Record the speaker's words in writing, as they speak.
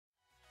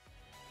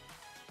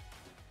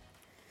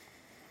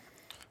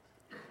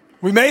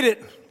We made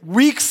it.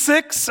 Week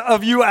 6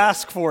 of You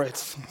Ask For It.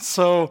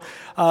 So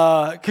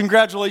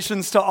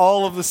congratulations to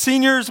all of the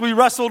seniors. We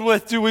wrestled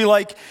with, do we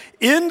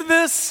end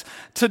this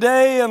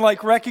today and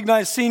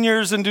recognize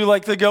seniors and do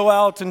the go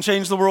out and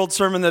change the world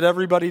sermon that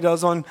everybody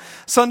does on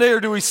Sunday,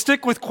 or do we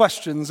stick with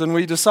questions? And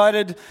we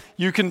decided,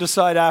 you can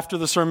decide after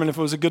the sermon if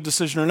it was a good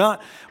decision or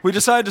not. We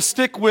decided to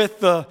stick with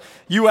the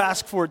You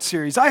Ask For It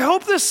series. I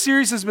hope this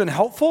series has been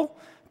helpful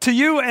to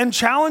you and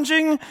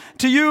challenging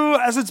to you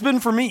as it's been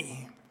for me.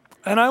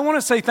 And I want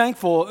to say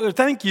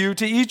thank you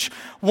to each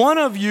one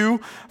of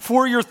you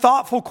for your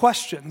thoughtful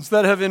questions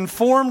that have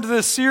informed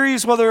this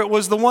series, whether it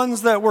was the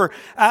ones that were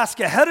asked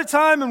ahead of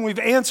time and we've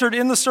answered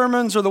in the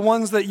sermons, or the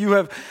ones that you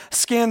have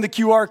scanned the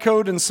QR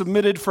code and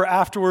submitted for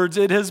afterwards.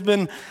 It has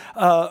been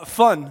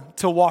fun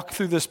to walk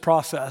through this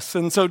process.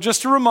 And so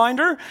just a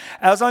reminder,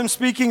 as I'm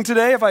speaking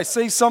today, if I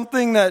say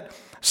something that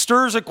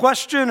stirs a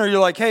question, or you're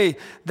like, hey,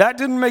 that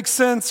didn't make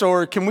sense,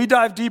 or can we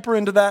dive deeper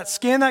into that?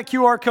 Scan that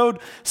QR code,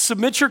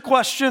 submit your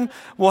question.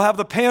 We'll have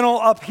the panel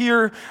up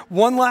here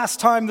one last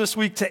time this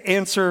week to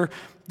answer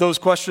those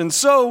questions.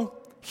 So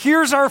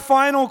here's our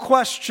final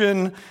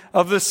question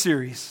of this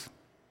series.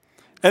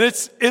 And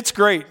it's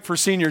great for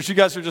seniors. You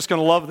guys are just going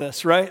to love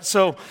this, right?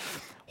 So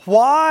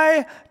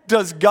why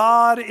does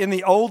God in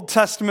the Old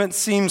Testament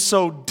seem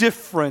so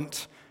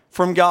different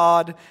from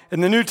God in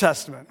the New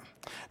Testament?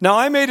 Now,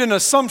 I made an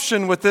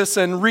assumption with this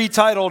and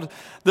retitled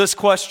this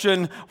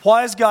question,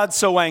 why is God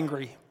so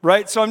angry?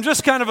 Right? So I'm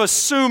just kind of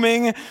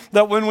assuming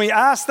that when we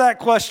ask that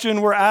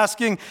question, we're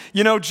asking,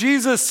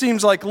 Jesus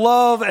seems like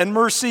love and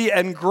mercy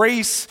and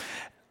grace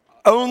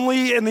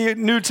only in the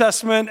New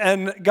Testament,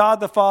 and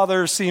God the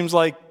Father seems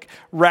like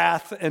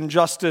wrath and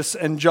justice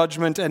and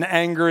judgment and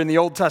anger in the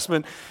Old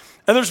Testament.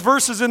 And there's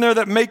verses in there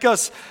that make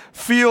us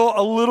feel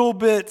a little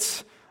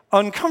bit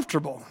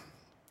uncomfortable,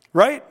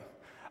 right?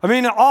 I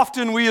mean,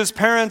 often we as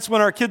parents, when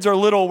our kids are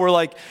little, we're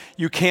like,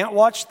 you can't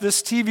watch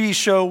this TV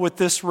show with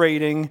this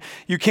rating.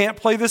 You can't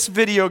play this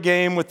video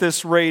game with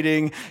this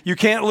rating. You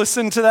can't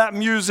listen to that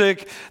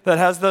music that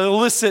has the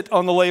illicit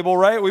on the label,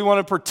 right? We want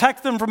to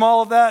protect them from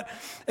all of that.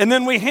 And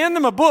then we hand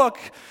them a book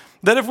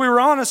that, if we were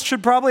honest,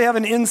 should probably have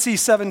an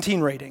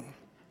NC-17 rating,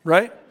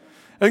 right?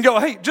 And go,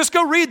 hey, just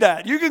go read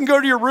that. You can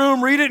go to your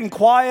room, read it in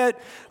quiet.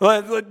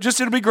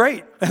 It'll be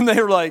great. And they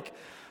were like,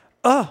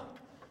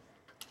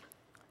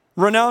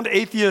 Renowned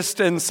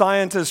atheist and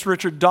scientist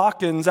Richard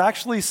Dawkins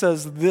actually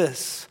says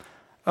this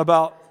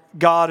about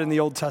God in the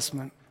Old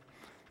Testament.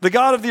 The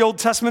God of the Old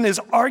Testament is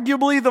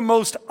arguably the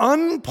most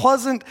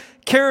unpleasant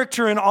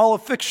character in all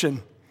of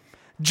fiction.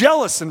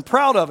 Jealous and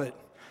proud of it.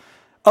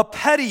 A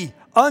petty,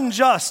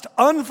 unjust,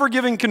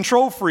 unforgiving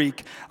control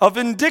freak. A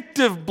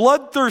vindictive,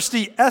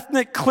 bloodthirsty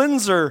ethnic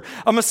cleanser.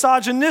 A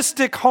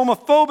misogynistic,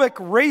 homophobic,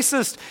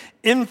 racist,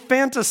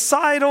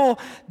 infanticidal,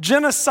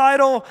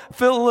 genocidal,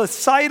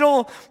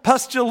 filicidal,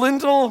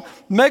 pestilential,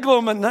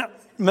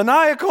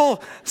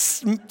 megalomaniacal,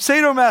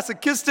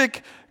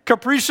 sadomasochistic,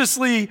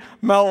 capriciously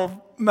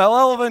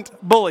malevolent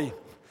bully.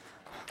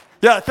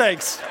 Yeah,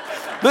 thanks.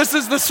 This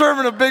is the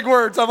sermon of big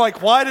words. I'm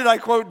like, why did I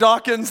quote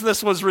Dawkins?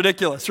 This was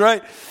ridiculous,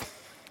 right?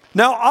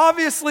 Now,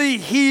 obviously,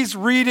 he's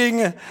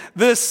reading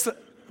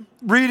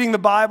the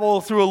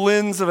Bible through a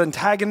lens of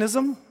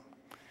antagonism,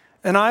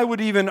 and I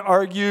would even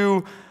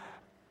argue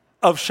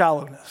of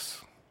shallowness.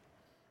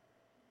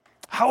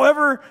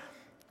 However,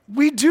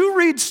 we do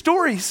read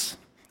stories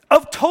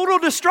of total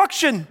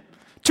destruction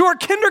to our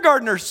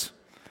kindergartners,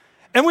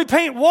 and we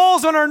paint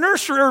walls on our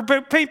nursery, or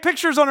paint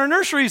pictures on our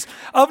nurseries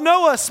of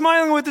Noah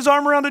smiling with his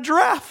arm around a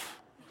giraffe.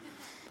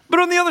 But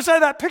on the other side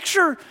of that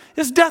picture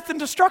is death and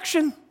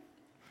destruction.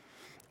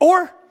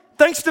 Or,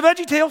 thanks to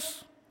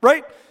VeggieTales,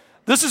 right?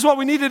 This is what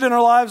we needed in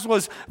our lives,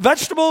 was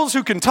vegetables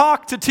who can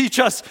talk to teach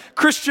us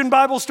Christian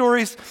Bible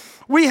stories.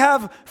 We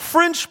have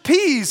French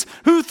peas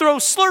who throw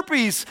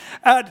Slurpees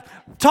at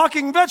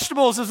talking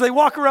vegetables as they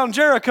walk around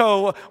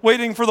Jericho,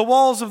 waiting for the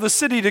walls of the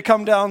city to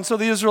come down so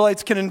the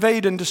Israelites can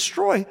invade and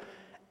destroy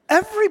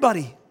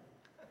everybody.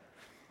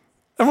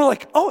 And we're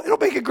like, it'll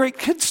make a great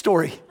kid's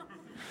story.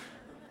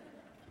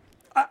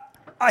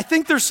 I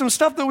think there's some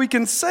stuff that we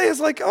can say is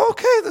like,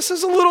 okay, this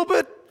is a little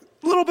bit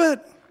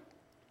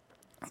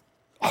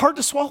hard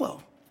to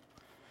swallow.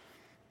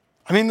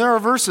 I mean, there are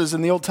verses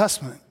in the Old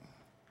Testament.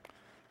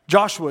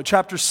 Joshua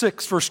chapter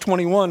 6, verse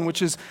 21,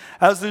 which is,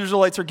 as the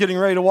Israelites are getting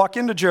ready to walk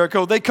into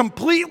Jericho, they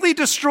completely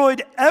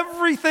destroyed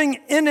everything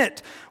in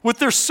it with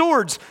their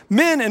swords,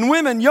 men and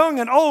women, young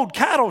and old,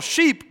 cattle,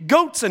 sheep,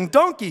 goats, and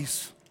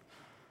donkeys.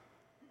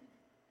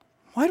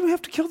 Why do we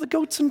have to kill the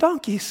goats and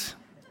donkeys?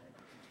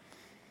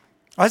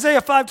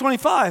 Isaiah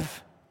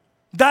 5:25,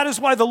 that is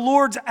why the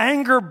Lord's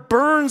anger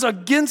burns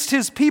against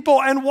his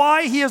people and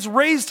why he has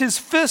raised his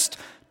fist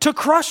to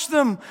crush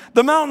them.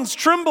 The mountains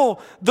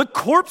tremble. The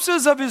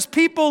corpses of his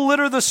people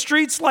litter the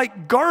streets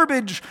like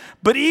garbage.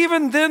 But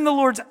even then the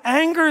Lord's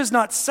anger is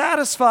not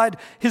satisfied.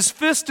 His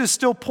fist is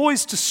still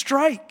poised to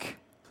strike.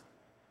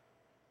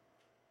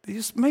 They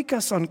just make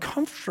us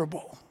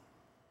uncomfortable.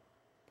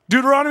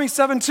 Deuteronomy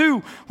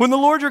 7:2, when the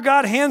Lord your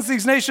God hands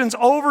these nations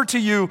over to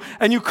you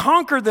and you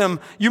conquer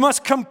them, you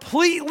must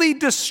completely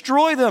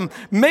destroy them,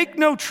 make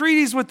no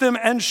treaties with them,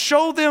 and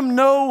show them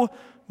no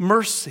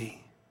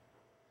mercy.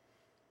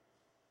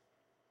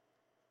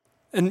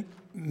 And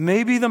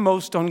maybe the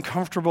most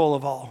uncomfortable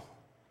of all,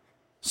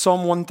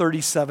 Psalm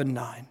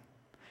 137:9.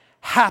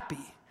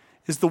 Happy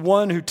is the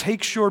one who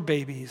takes your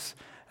babies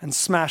and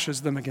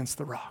smashes them against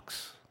the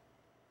rocks.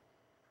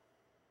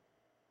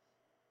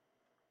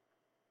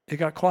 It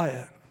got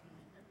quiet.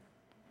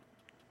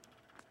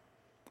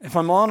 If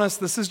I'm honest,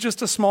 this is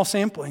just a small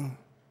sampling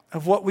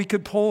of what we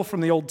could pull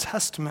from the Old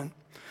Testament.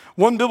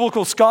 One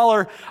biblical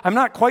scholar, I'm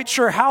not quite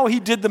sure how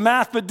he did the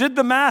math, but did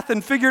the math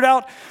and figured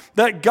out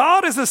that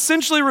God is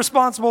essentially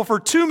responsible for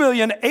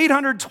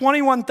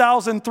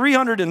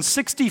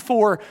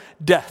 2,821,364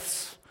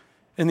 deaths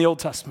in the Old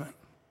Testament,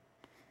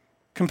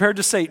 compared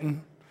to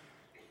Satan,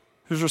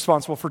 who's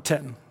responsible for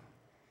 10,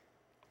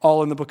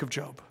 all in the book of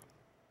Job.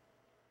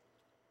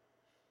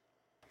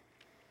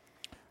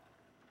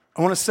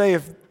 I want to say,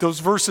 if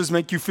those verses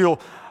make you feel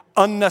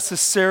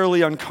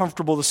unnecessarily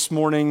uncomfortable this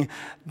morning,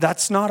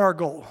 that's not our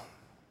goal.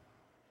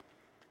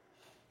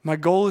 My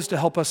goal is to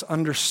help us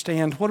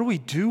understand, what do we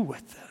do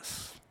with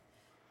this?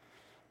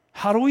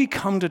 How do we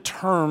come to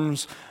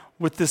terms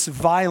with this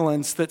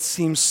violence that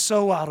seems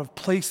so out of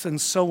place and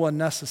so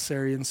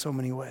unnecessary in so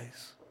many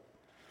ways?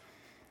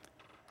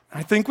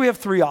 I think we have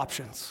three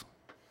options.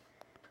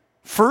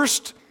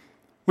 First,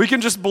 we can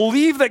just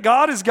believe that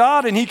God is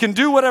God and he can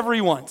do whatever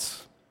he wants.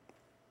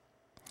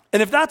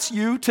 And if that's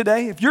you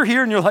today, if you're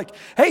here and you're like,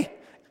 hey,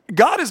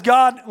 God is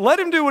God, let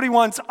him do what he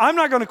wants, I'm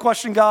not going to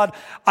question God,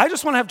 I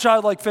just want to have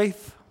childlike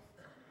faith,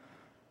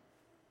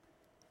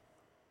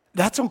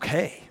 that's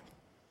okay.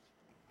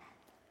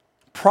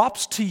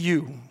 Props to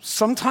you.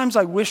 Sometimes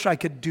I wish I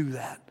could do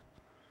that.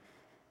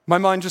 My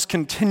mind just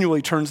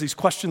continually turns these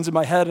questions in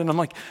my head and I'm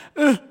like,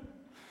 I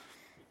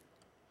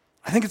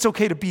think it's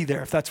okay to be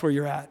there if that's where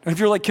you're at. And if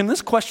you're like, can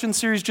this question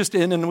series just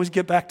end and we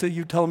get back to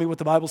you telling me what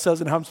the Bible says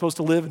and how I'm supposed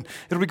to live and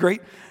it'll be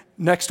great?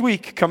 Next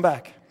week, come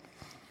back.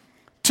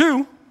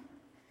 2,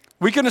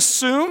 we can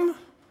assume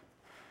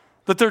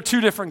that they're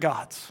two different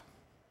gods.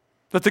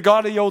 That the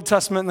God of the Old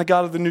Testament and the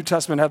God of the New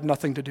Testament have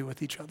nothing to do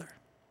with each other.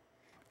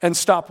 And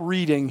stop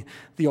reading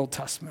the Old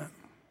Testament.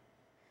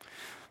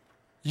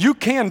 You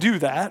can do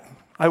that.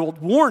 I will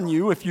warn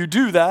you, if you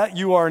do that,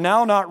 you are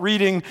now not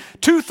reading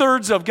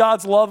 2/3 of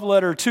God's love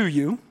letter to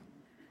you.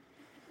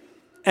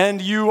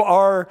 And you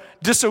are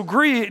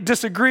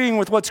disagreeing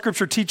with what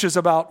Scripture teaches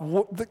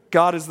about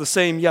God is the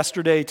same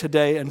yesterday,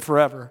 today, and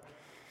forever.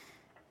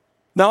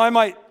 Now, I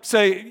might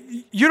say,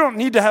 you don't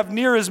need to have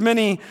near as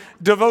many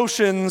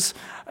devotions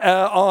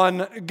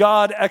on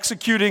God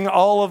executing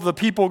all of the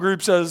people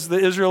groups as the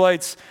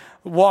Israelites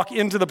walk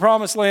into the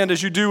promised land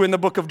as you do in the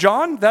book of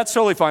John. That's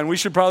totally fine. We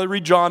should probably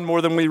read John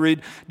more than we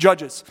read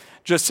Judges,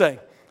 just saying.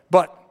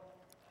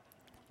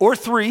 Or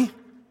 3,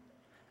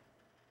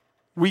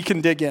 we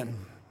can dig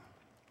in.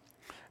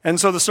 And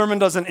so the sermon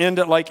doesn't end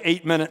at like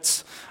 8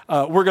 minutes.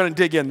 We're going to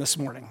dig in this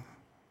morning.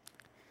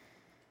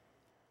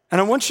 And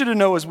I want you to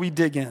know as we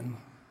dig in,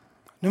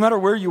 no matter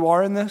where you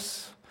are in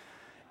this,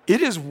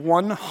 it is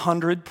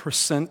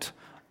 100%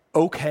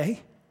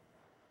 okay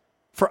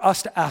for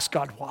us to ask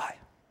God why.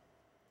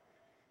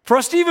 For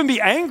us to even be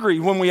angry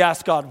when we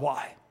ask God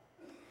why.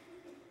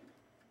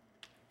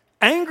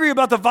 Angry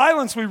about the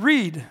violence we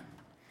read.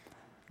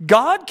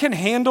 God can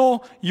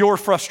handle your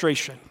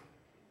frustration.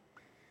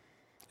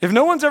 If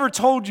no one's ever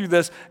told you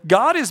this,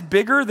 God is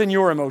bigger than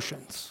your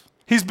emotions.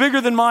 He's bigger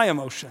than my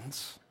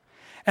emotions.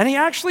 And he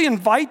actually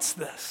invites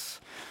this.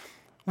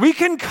 We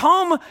can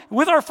come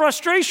with our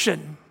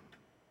frustration,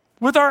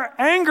 with our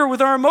anger,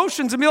 with our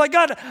emotions, and be like,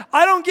 God,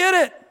 I don't get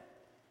it.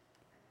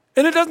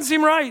 And it doesn't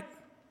seem right.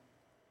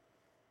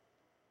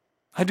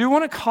 I do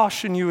want to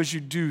caution you as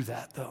you do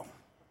that, though.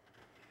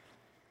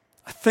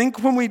 I think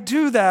when we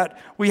do that,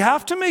 we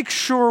have to make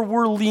sure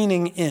we're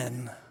leaning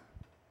in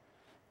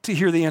to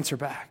hear the answer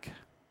back.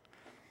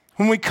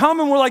 When we come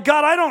and we're like,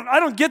 God, I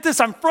don't get this.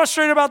 I'm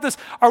frustrated about this.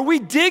 Are we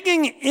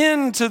digging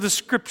into the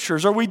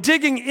Scriptures? Are we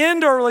digging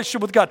into our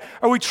relationship with God?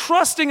 Are we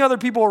trusting other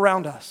people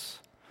around us?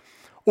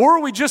 Or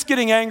are we just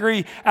getting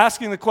angry,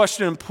 asking the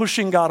question, and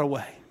pushing God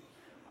away?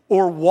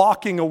 Or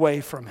walking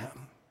away from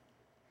him?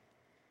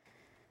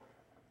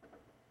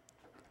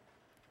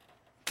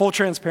 Full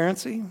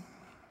transparency,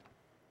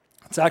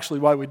 it's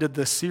actually why we did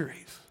this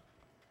series.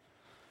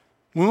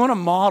 We want to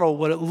model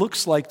what it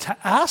looks like to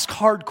ask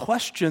hard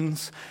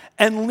questions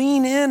and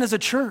lean in as a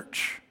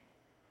church.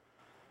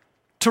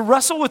 To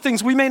wrestle with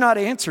things we may not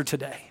answer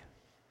today,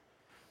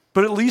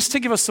 but at least to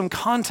give us some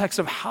context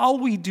of how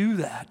we do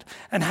that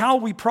and how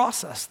we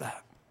process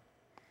that.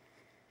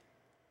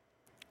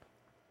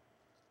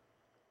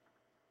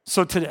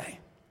 So today,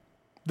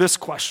 this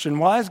question,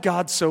 why is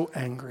God so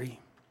angry?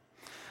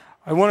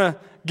 I want to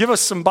give us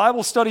some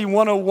Bible Study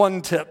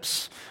 101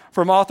 tips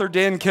from author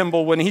Dan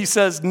Kimball when he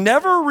says,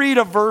 never read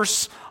a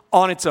verse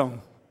on its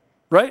own,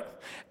 right?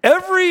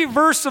 Every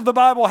verse of the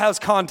Bible has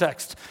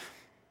context.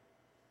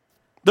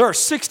 There are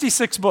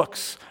 66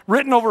 books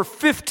written over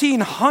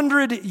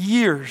 1,500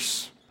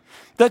 years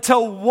that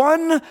tell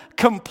one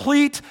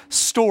complete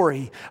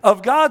story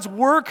of God's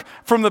work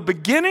from the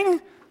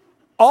beginning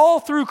all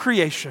through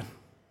creation.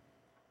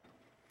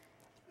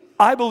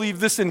 I believe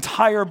this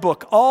entire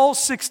book, all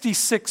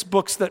 66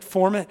 books that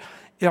form it,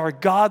 are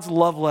God's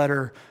love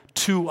letter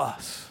to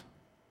us.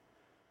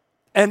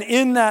 And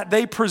in that,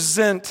 they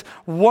present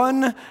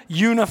one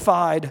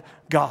unified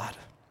God.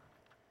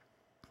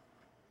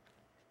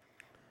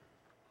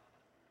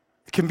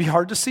 It can be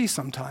hard to see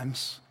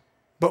sometimes,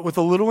 but with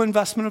a little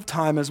investment of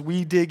time as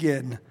we dig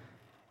in,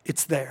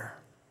 it's there.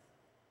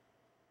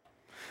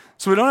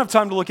 So we don't have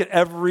time to look at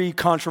every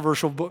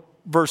controversial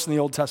verse in the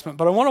Old Testament,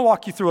 but I want to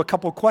walk you through a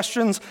couple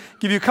questions,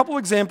 give you a couple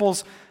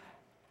examples,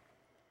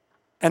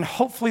 and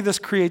hopefully this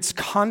creates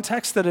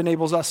context that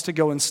enables us to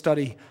go and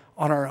study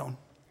on our own.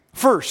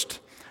 First,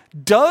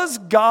 does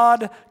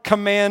God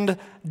command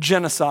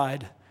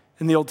genocide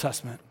in the Old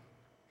Testament?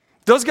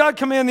 Does God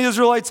command the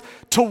Israelites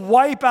to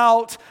wipe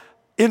out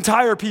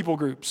entire people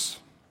groups?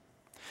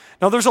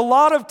 Now, there's a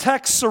lot of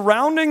text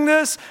surrounding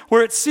this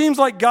where it seems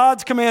like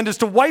God's command is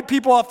to wipe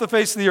people off the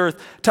face of the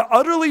earth, to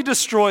utterly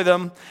destroy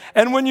them.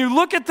 And when you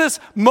look at this,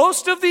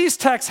 most of these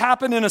texts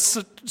happen in a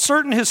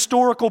certain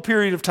historical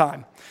period of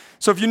time.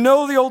 So if you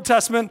know the Old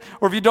Testament,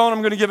 or if you don't,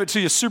 I'm going to give it to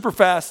you super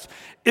fast.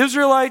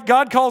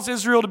 God calls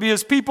Israel to be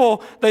his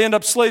people. They end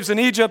up slaves in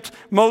Egypt.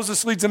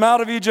 Moses leads them out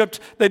of Egypt.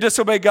 They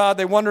disobey God.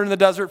 They wander in the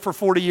desert for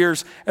 40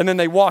 years, and then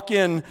they walk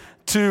in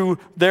to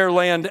their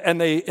land, and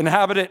they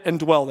inhabit it and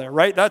dwell there,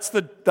 right? That's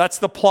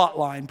the plot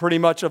line, pretty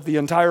much, of the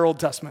entire Old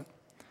Testament.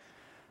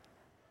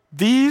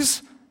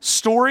 These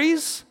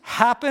stories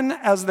happen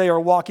as they are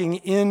walking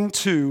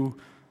into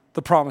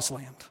the Promised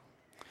Land.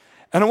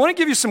 And I want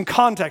to give you some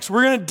context.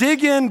 We're going to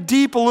dig in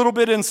deep a little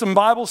bit in some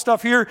Bible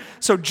stuff here,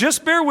 so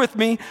just bear with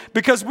me,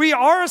 because we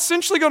are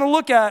essentially going to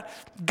look at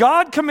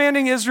God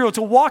commanding Israel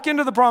to walk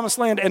into the Promised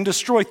Land and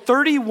destroy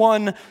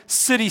 31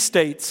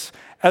 city-states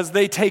as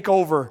they take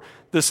over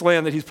this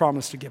land that he's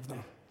promised to give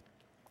them.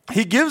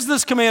 He gives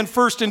this command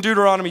first in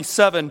Deuteronomy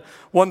 7,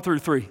 1 through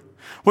 3.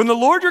 When the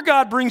Lord your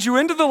God brings you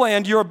into the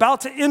land you're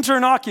about to enter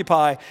and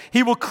occupy,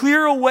 he will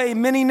clear away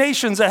many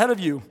nations ahead of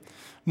you.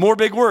 More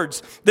big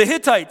words. The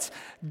Hittites,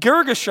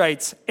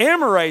 Girgashites,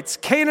 Amorites,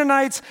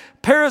 Canaanites,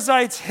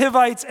 Perizzites,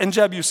 Hivites, and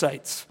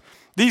Jebusites.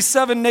 These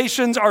 7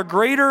 nations are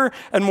greater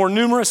and more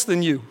numerous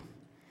than you.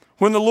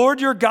 When the Lord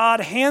your God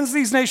hands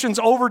these nations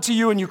over to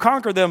you and you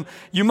conquer them,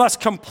 you must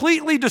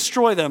completely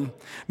destroy them,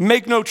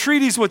 make no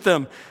treaties with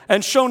them,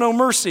 and show no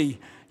mercy.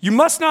 You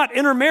must not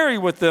intermarry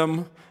with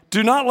them.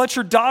 Do not let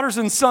your daughters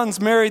and sons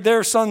marry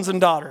their sons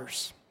and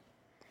daughters.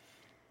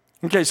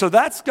 Okay, so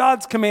that's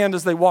God's command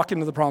as they walk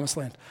into the Promised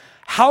Land.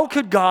 How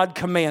could God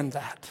command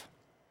that?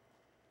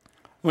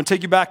 I'm going to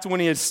take you back to when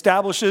he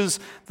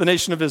establishes the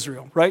nation of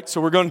Israel, right? So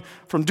we're going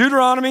from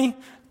Deuteronomy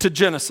to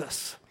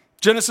Genesis.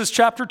 Genesis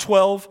chapter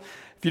 12.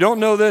 If you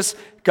don't know this,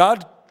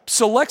 God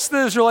selects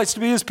the Israelites to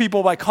be his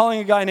people by calling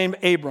a guy named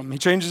Abram. He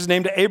changes his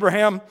name to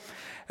Abraham.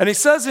 And he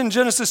says in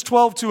Genesis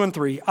 12, 2 and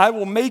 3, I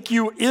will make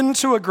you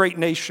into a great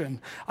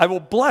nation. I will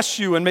bless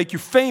you and make you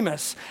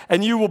famous,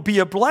 and you will be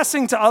a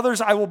blessing to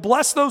others. I will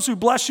bless those who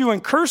bless you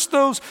and curse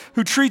those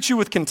who treat you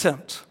with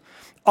contempt.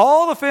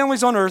 All the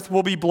families on earth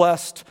will be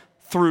blessed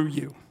through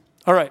you.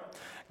 All right.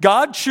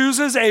 God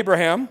chooses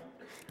Abraham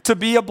to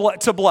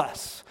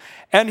bless.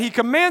 And he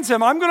commands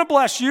him, I'm going to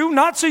bless you,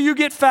 not so you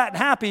get fat and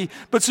happy,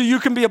 but so you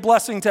can be a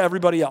blessing to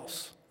everybody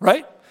else.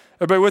 Right?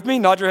 Everybody with me?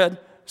 Nod your head.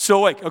 Still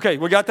awake. Okay,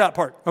 we got that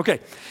part. Okay.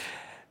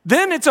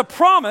 Then it's a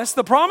promise.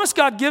 The promise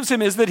God gives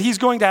him is that he's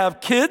going to have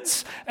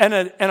kids and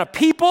a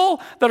people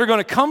that are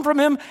going to come from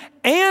him,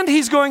 and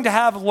he's going to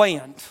have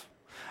land.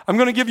 I'm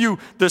going to give you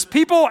this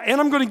people, and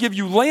I'm going to give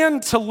you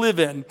land to live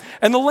in.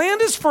 And the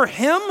land is for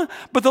him,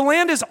 but the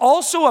land is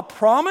also a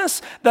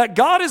promise that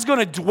God is going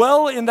to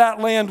dwell in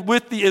that land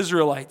with the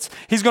Israelites.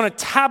 He's going to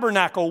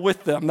tabernacle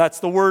with them. That's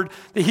the word,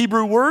 the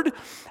Hebrew word.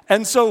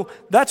 And so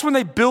that's when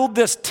they build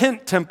this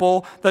tent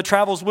temple that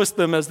travels with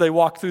them as they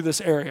walk through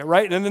this area,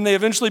 right? And then they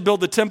eventually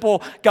build the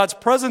temple. God's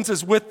presence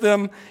is with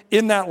them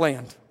in that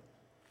land.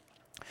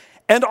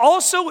 And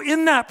also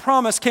in that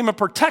promise came a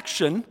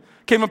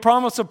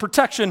promise of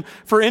protection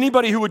for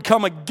anybody who would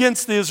come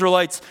against the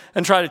Israelites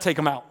and try to take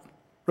them out,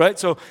 right?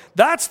 So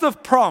that's the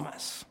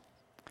promise.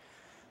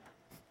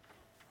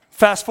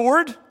 Fast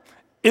forward,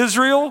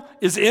 Israel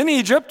is in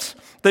Egypt.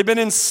 They've been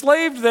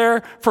enslaved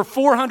there for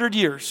 400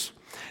 years.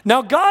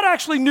 Now, God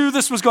actually knew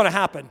this was going to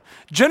happen.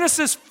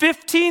 Genesis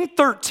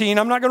 15:13,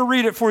 I'm not going to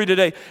read it for you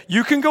today.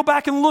 You can go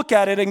back and look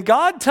at it, and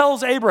God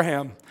tells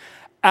Abraham,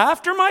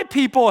 after my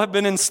people have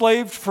been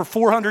enslaved for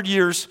 400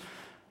 years,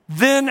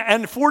 then,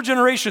 and 4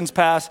 generations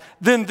pass,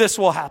 then this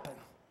will happen,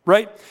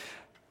 right?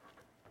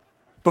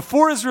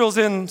 Before Israel's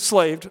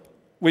enslaved,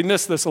 we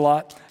miss this a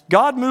lot,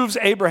 God moves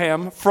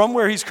Abraham from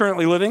where he's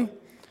currently living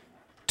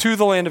to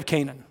the land of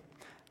Canaan.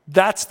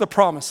 That's the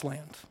promised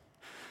land.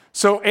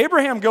 So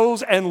Abraham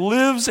goes and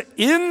lives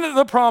in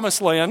the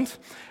promised land.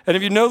 And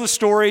if you know the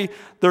story,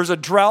 there's a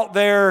drought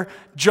there.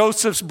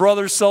 Joseph's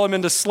brothers sell him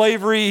into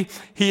slavery.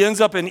 He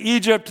ends up in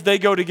Egypt. They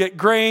go to get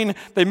grain.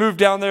 They move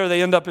down there.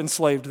 They end up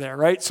enslaved there,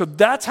 right? So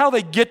that's how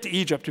they get to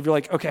Egypt. If you're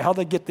like, okay, how'd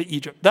they get to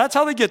Egypt? That's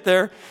how they get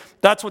there.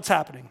 That's what's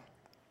happening.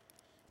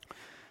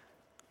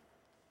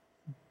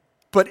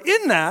 But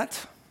in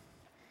that,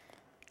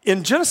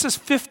 in Genesis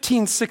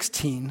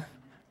 15:16,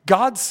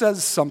 God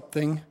says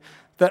something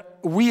that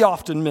we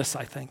often miss,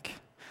 I think.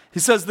 He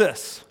says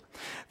this,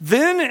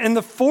 then in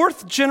the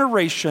fourth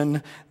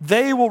generation,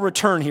 they will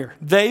return here.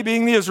 They,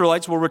 being the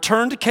Israelites, will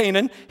return to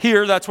Canaan.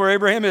 Here, that's where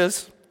Abraham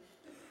is.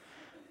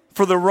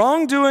 For the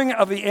wrongdoing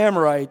of the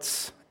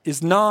Amorites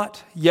is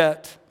not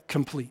yet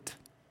complete.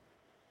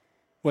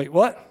 Wait,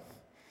 what?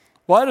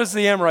 Why does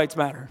the Amorites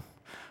matter?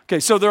 Okay,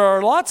 so there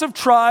are lots of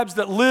tribes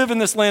that live in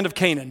this land of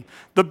Canaan.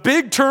 The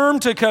big term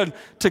to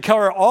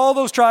cover all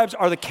those tribes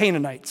are the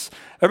Canaanites.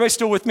 Everybody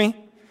still with me?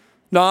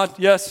 Nod,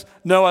 yes,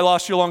 no, I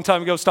lost you a long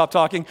time ago, stop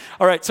talking.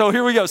 All right, so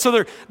here we go.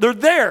 So they're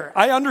there.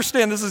 I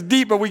understand this is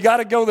deep, but we got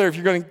to go there if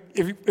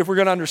we're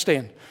going to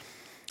understand.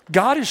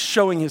 God is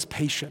showing his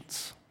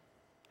patience.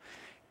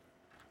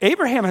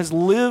 Abraham has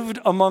lived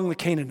among the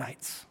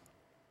Canaanites.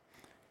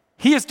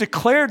 He has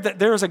declared that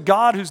there is a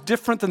God who's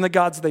different than the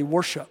gods they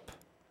worship.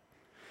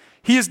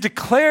 He has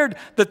declared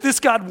that this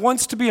God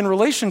wants to be in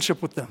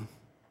relationship with them.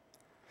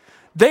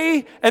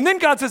 And then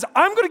God says,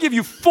 I'm going to give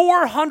you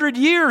 400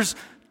 years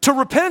to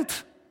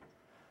repent,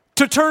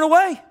 to turn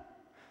away,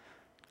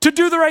 to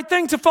do the right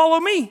thing, to follow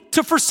me,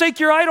 to forsake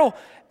your idol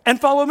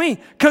and follow me.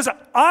 Because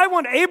I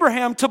want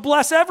Abraham to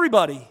bless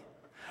everybody.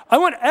 I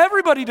want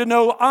everybody to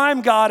know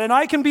I'm God and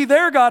I can be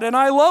their God and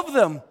I love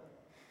them.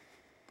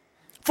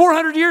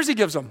 400 years he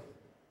gives them.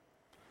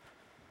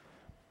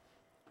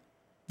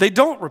 They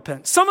don't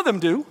repent. Some of them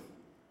do.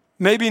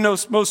 Maybe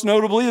most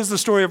notably is the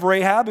story of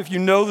Rahab. If you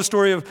know the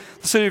story of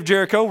the city of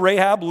Jericho,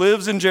 Rahab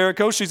lives in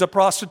Jericho. She's a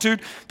prostitute,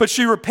 but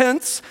she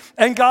repents,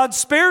 and God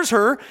spares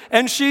her,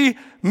 and she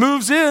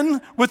moves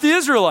in with the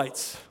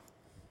Israelites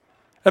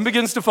and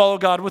begins to follow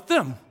God with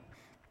them.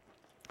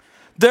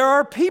 There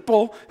are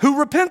people who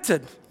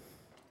repented.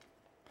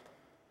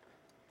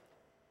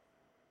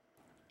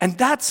 And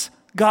that's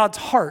God's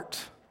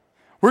heart.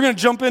 We're going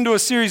to jump into a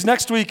series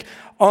next week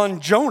on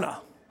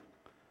Jonah,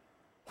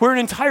 where an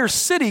entire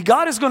city,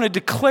 God is going to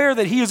declare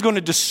that he is going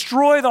to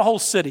destroy the whole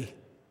city.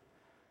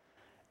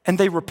 And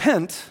they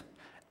repent,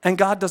 and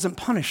God doesn't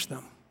punish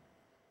them.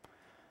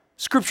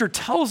 Scripture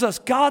tells us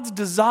God's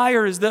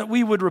desire is that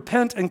we would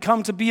repent and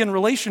come to be in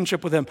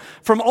relationship with him.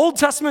 From Old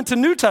Testament to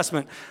New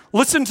Testament,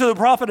 listen to the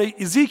prophet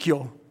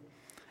Ezekiel.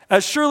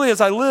 As surely as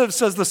I live,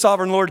 says the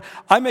sovereign Lord,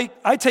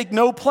 I take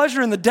no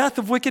pleasure in the death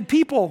of wicked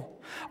people.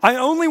 I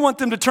only want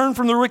them to turn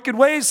from their wicked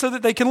ways so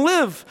that they can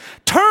live.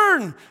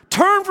 Turn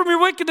from your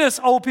wickedness,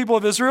 O people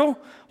of Israel.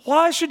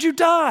 Why should you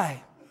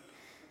die?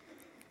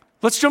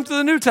 Let's jump to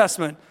the New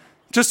Testament.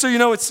 Just so you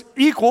know, it's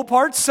equal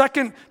parts.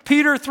 2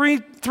 Peter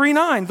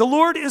 3:9. The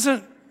Lord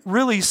isn't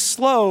really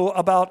slow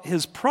about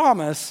his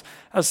promise,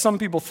 as some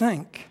people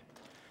think.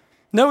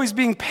 No, he's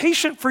being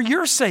patient for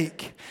your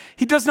sake.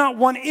 He does not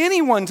want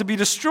anyone to be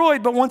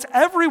destroyed, but wants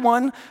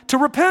everyone to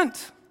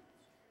repent.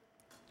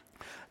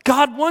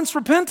 God wants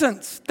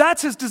repentance.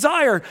 That's his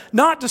desire,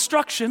 not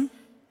destruction.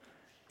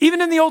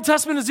 Even in the Old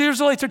Testament, as the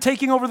Israelites are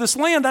taking over this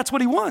land, that's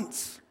what he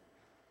wants.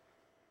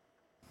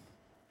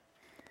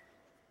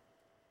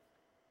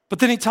 But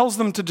then he tells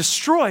them to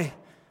destroy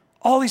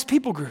all these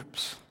people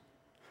groups.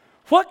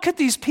 What could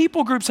these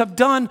people groups have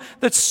done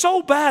that's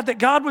so bad that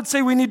God would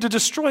say we need to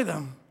destroy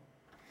them?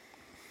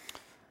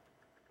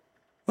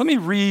 Let me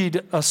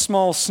read a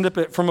small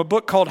snippet from a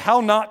book called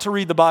How Not to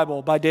Read the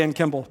Bible by Dan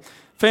Kimball.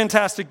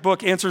 Fantastic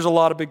book, answers a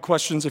lot of big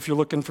questions if you're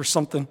looking for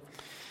something.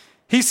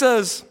 He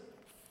says,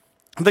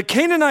 the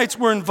Canaanites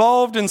were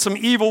involved in some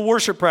evil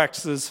worship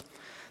practices.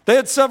 They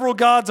had several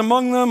gods,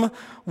 among them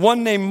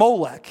one named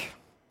Molech.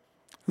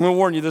 I'm going to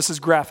warn you, this is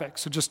graphic,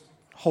 so just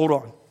hold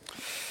on.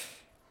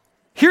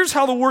 Here's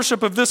how the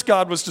worship of this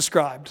god was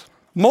described.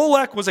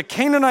 Molech was a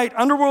Canaanite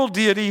underworld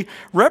deity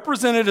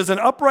represented as an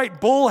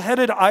upright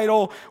bull-headed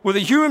idol with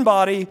a human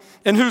body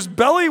in whose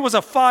belly was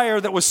a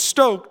fire that was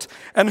stoked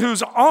and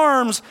whose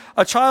arms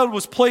a child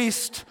was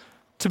placed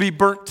to be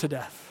burnt to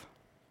death.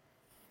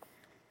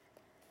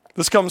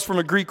 This comes from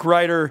a Greek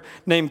writer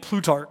named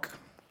Plutarch.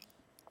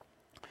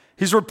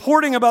 He's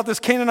reporting about this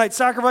Canaanite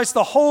sacrifice.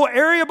 The whole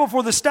area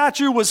before the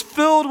statue was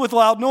filled with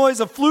loud noise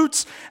of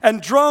flutes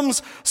and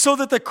drums so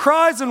that the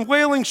cries and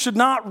wailing should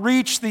not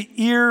reach the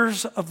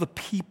ears of the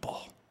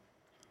people.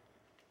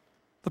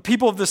 The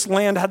people of this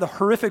land had the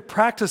horrific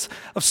practice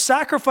of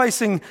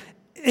sacrificing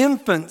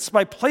infants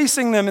by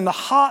placing them in the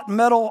hot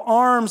metal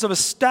arms of a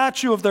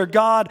statue of their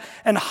god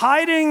and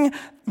hiding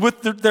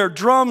with their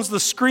drums the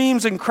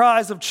screams and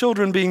cries of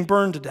children being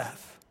burned to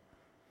death.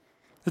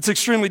 It's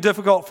extremely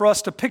difficult for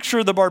us to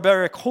picture the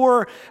barbaric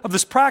horror of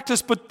this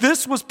practice, but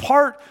this was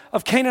part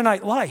of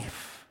Canaanite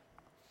life.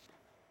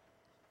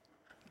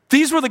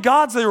 These were the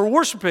gods they were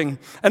worshiping.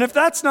 And if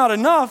that's not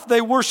enough,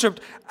 they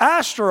worshiped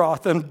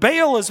Ashtaroth and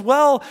Baal as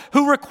well,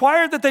 who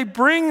required that they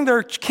bring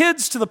their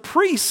kids to the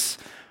priests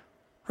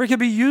where it could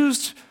be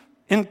used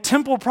in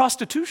temple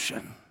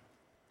prostitution.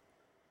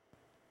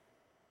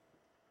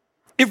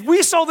 If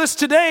we saw this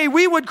today,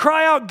 we would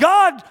cry out,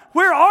 God,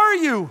 where are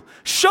you?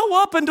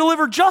 Show up and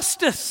deliver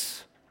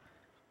justice.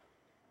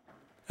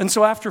 And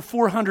so after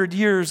 400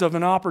 years of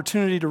an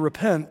opportunity to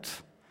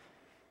repent,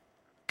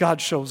 God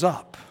shows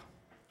up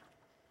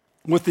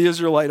with the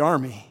Israelite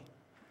army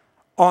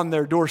on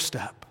their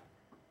doorstep,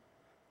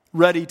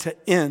 ready to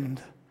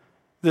end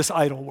this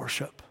idol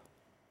worship,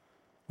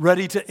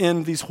 ready to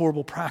end these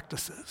horrible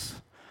practices,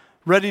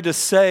 ready to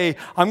say,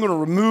 I'm going to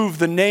remove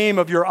the name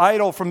of your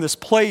idol from this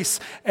place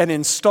and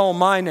install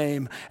my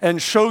name and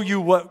show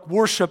you what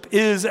worship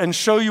is and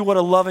show you what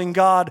a loving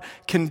God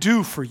can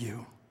do for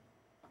you.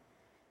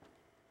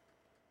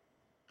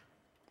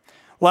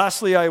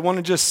 Lastly, I want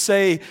to just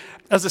say,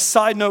 as a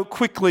side note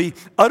quickly,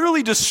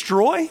 utterly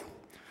destroy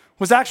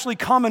was actually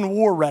common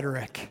war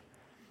rhetoric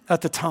at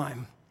the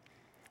time.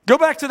 Go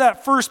back to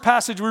that first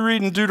passage we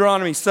read in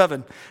Deuteronomy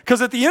 7,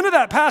 because at the end of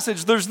that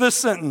passage, there's this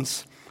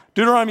sentence,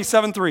 Deuteronomy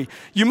 7:3.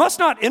 You must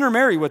not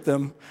intermarry with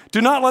them. Do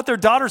not let their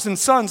daughters and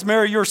sons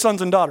marry your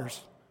sons and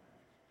daughters.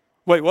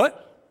 Wait,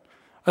 what?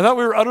 I thought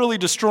we were utterly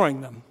destroying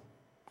them.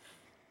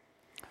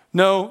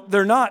 No,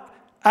 they're not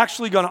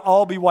actually going to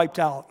all be wiped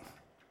out.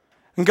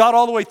 And God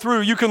all the way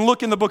through, you can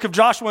look in the book of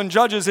Joshua and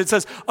Judges, it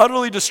says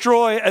utterly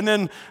destroy, and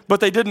then, but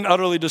they didn't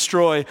utterly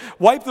destroy.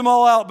 Wipe them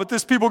all out, but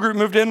this people group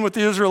moved in with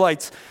the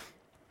Israelites.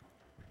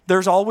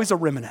 There's always a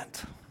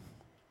remnant.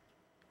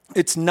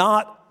 It's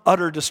not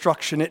utter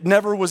destruction. It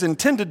never was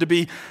intended to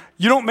be.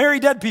 You don't marry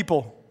dead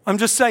people. I'm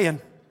just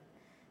saying.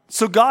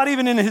 So God,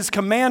 even in his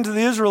command to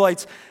the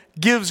Israelites,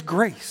 gives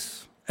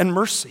grace and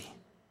mercy.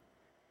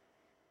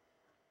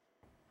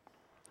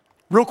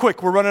 Real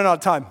quick, we're running out of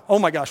time. Oh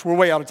my gosh, we're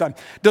way out of time.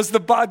 Does the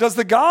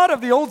God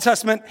of the Old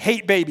Testament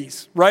hate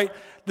babies, right?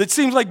 It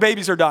seems like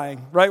babies are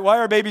dying, right? Why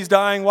are babies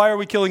dying? Why are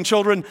we killing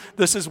children?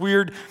 This is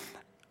weird.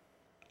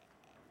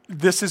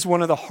 This is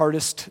one of the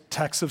hardest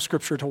texts of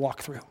Scripture to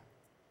walk through.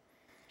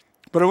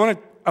 But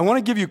I want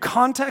to give you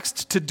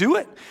context to do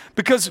it,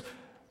 because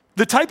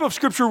the type of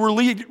Scripture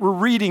we're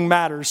reading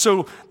matters.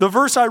 So the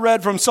verse I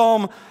read from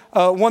Psalm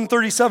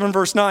 137,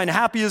 verse 9,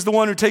 happy is the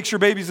one who takes your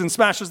babies and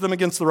smashes them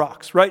against the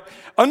rocks, right?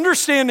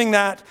 Understanding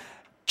that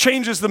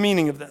changes the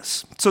meaning of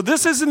this. So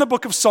this is in the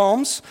book of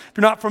Psalms. If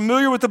you're not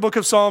familiar with the book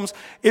of Psalms,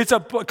 it's a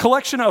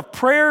collection of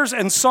prayers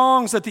and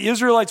songs that the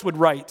Israelites would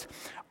write.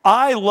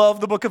 I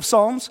love the book of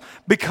Psalms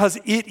because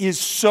it is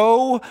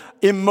so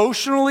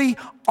emotionally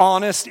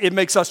honest, it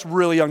makes us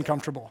really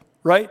uncomfortable,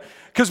 right?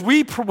 Because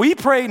we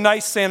pray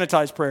nice,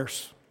 sanitized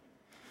prayers.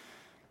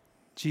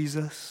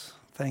 Jesus,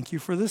 thank you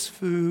for this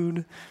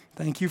food.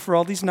 Thank you for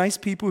all these nice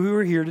people who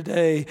are here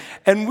today.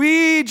 And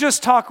we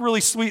just talk really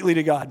sweetly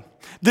to God.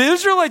 The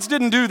Israelites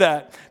didn't do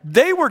that.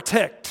 They were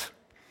ticked.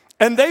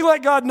 And they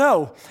let God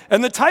know.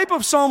 And the type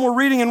of psalm we're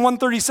reading in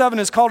 137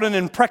 is called an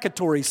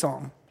imprecatory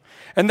psalm.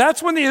 And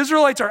that's when the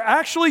Israelites are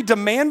actually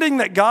demanding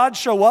that God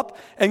show up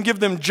and give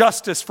them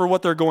justice for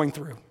what they're going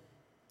through.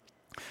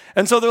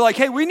 And so they're like,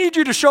 hey, we need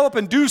you to show up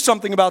and do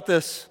something about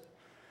this.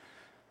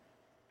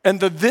 And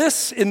the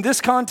this, in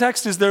this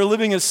context, is they're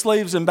living as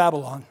slaves in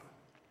Babylon.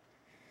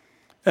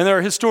 And there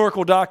are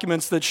historical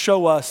documents that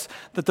show us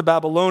that the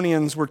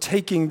Babylonians were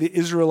taking the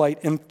Israelite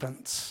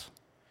infants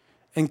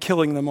and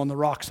killing them on the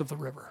rocks of the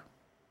river.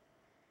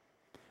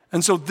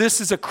 And so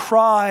this is a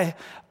cry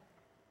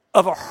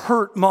of a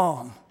hurt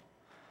mom,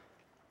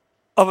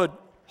 of a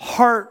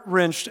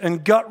heart-wrenched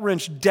and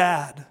gut-wrenched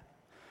dad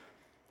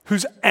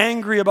who's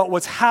angry about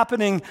what's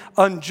happening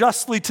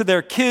unjustly to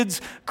their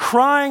kids,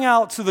 crying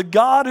out to the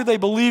God who they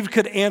believed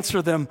could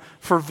answer them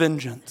for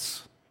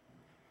vengeance.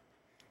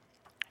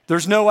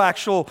 There's no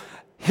actual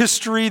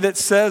history that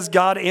says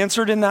God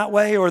answered in that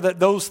way or that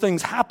those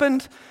things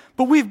happened,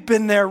 but we've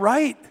been there,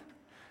 right?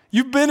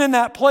 You've been in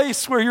that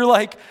place where you're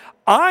like,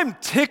 I'm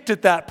ticked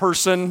at that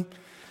person,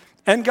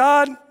 and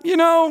God,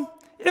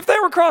 if they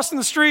were crossing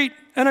the street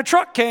and a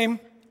truck came,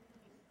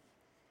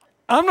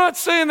 I'm not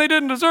saying they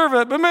didn't deserve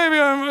it, but maybe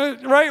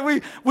I'm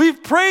right.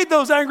 We've prayed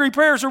those angry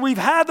prayers, or we've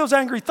had those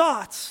angry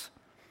thoughts.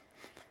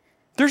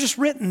 They're just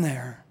written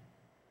there.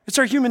 It's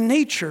our human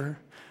nature.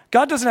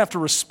 God doesn't have to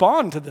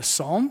respond to this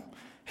psalm.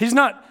 He's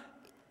not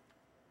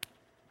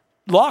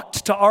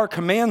locked to our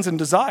commands and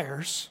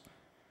desires.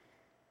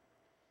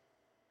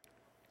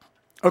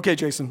 Okay,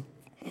 Jason,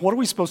 what are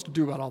we supposed to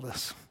do about all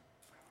this?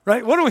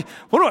 Right?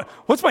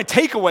 What's my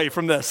takeaway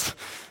from this?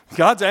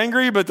 God's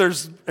angry, but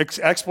there's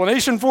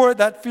explanation for it.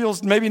 That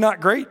feels maybe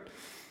not great.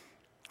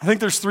 I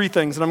think there's three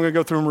things, and I'm going to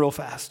go through them real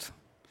fast.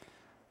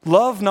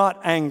 Love, not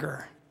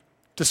anger,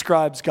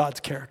 describes God's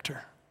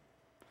character.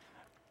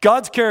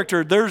 God's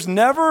character, there's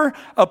never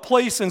a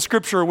place in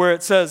Scripture where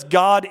it says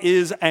God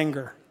is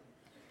anger.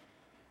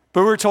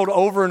 But we're told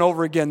over and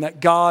over again that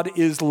God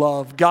is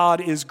love,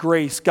 God is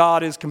grace,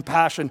 God is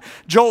compassion.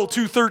 Joel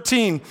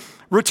 2:13,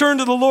 return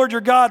to the Lord your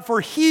God, for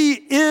he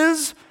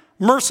is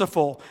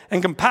merciful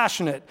and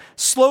compassionate,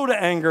 slow to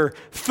anger,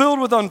 filled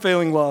with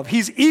unfailing love.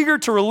 He's eager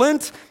to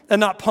relent and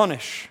not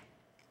punish.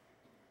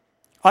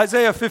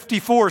 Isaiah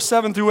 54,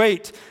 7 through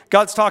 8,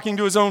 God's talking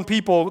to his own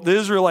people, the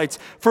Israelites.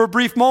 For a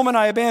brief moment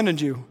I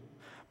abandoned you,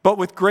 but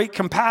with great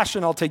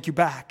compassion I'll take you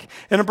back.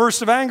 In a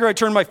burst of anger I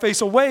turned my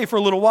face away for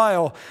a little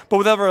while, but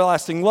with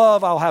everlasting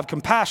love I'll have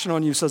compassion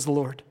on you, says the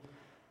Lord.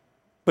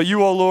 But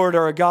you, O Lord,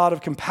 are a God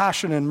of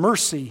compassion and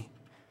mercy,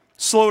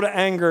 slow to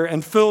anger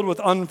and filled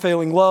with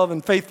unfailing love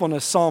and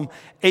faithfulness, Psalm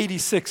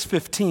 86,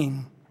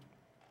 15.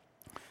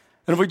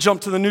 And if we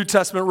jump to the New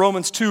Testament,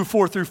 Romans 2,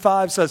 4 through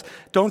 5 says,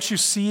 don't you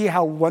see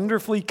how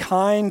wonderfully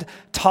kind,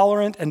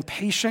 tolerant, and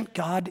patient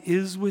God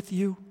is with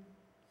you?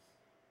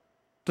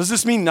 Does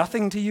this mean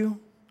nothing to you?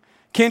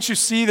 Can't you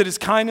see that his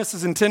kindness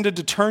is intended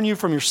to turn you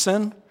from your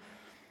sin?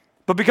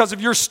 But because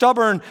you're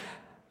stubborn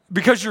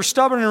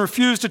and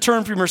refuse to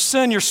turn from your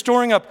sin, you're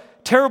storing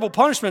up terrible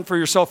punishment for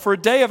yourself. For a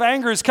day of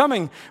anger is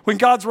coming when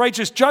God's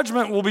righteous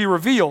judgment will be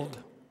revealed.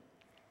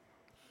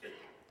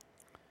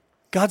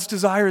 God's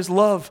desire is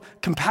love,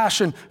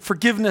 compassion,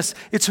 forgiveness.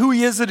 It's who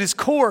he is at his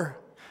core.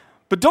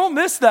 But don't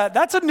miss that.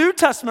 That's a New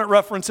Testament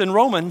reference in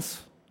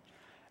Romans.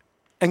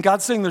 And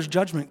God's saying there's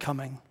judgment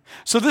coming.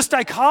 So this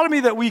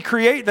dichotomy that we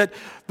create, that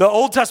the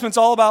Old Testament's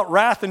all about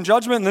wrath and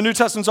judgment, and the New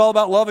Testament's all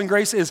about love and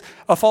grace, is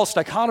a false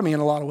dichotomy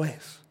in a lot of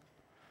ways.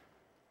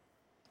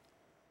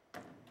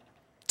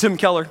 Tim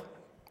Keller.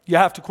 You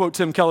have to quote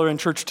Tim Keller in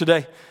church today.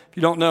 If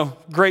you don't know,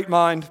 great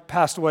mind,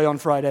 passed away on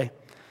Friday.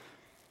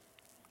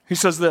 He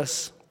says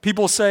this,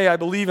 people say, I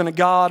believe in a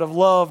God of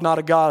love, not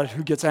a God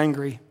who gets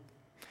angry.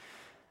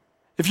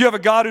 If you have a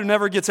God who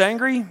never gets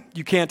angry,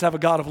 you can't have a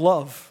God of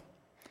love.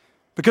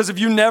 Because if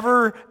you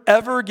never,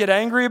 ever get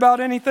angry about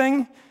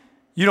anything,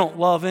 you don't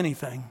love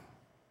anything.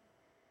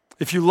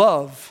 If you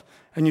love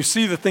and you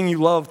see the thing you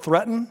love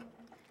threatened,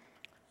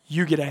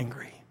 you get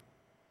angry.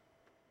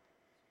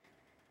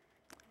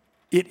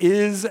 It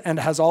is and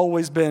has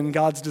always been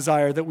God's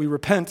desire that we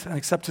repent and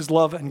accept his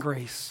love and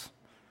grace.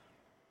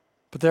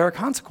 But there are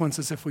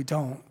consequences if we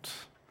don't.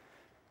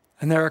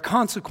 And there are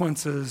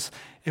consequences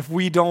if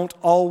we don't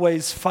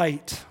always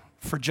fight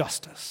for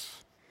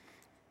justice.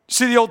 You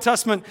see, the Old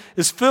Testament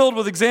is filled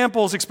with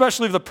examples,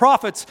 especially of the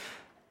prophets,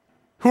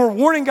 who are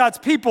warning God's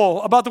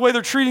people about the way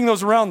they're treating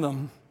those around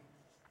them.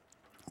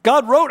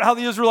 God wrote how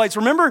the Israelites,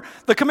 remember,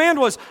 the command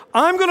was,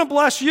 I'm going to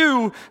bless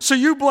you, so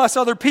you bless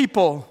other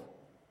people.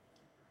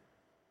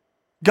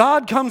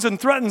 God comes and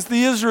threatens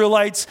the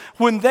Israelites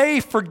when they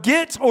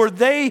forget or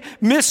they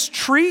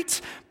mistreat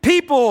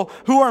people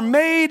who are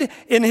made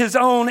in his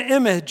own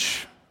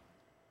image.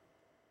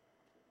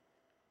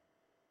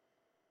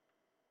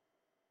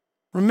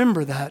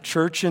 Remember that,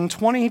 church. In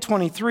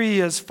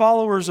 2023, as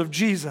followers of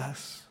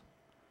Jesus,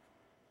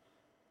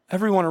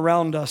 everyone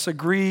around us,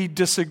 agree,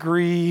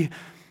 disagree,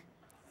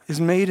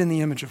 is made in the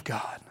image of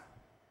God.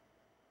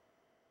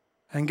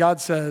 And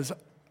God says,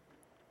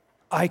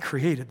 I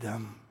created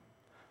them.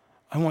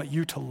 I want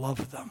you to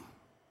love them.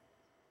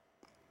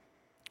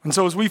 And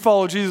so as we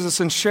follow Jesus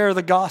and share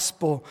the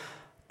gospel,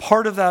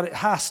 part of that, it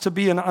has to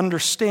be an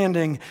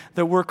understanding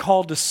that we're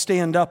called to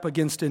stand up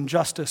against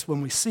injustice when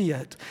we see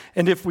it.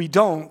 And if we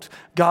don't,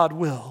 God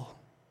will.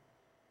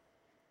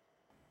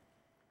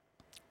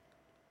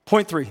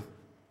 Point 3,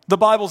 the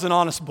Bible's an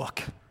honest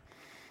book.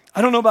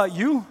 I don't know about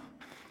you.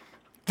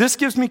 This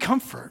gives me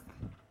comfort.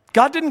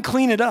 God didn't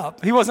clean it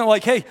up. He wasn't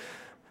like, hey,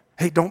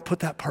 don't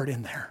put that part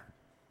in there.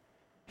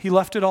 He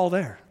left it all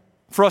there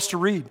for us to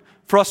read,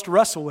 for us to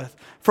wrestle with,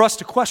 for us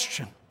to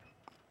question.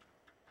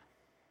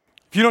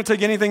 If you don't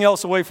take anything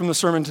else away from the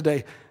sermon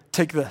today,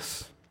 take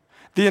this.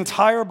 The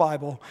entire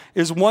Bible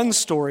is one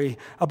story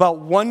about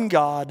one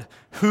God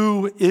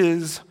who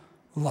is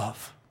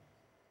love.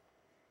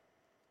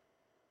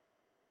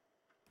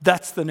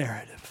 That's the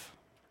narrative.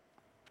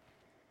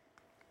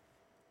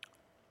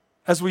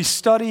 As we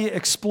study,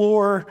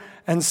 explore,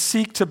 and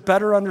seek to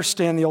better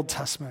understand the Old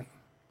Testament,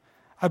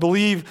 I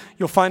believe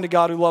you'll find a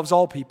God who loves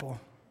all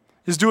people,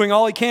 is doing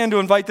all he can to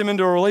invite them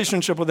into a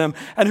relationship with him,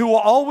 and who will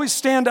always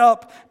stand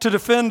up to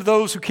defend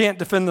those who can't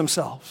defend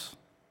themselves.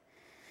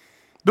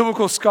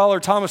 Biblical scholar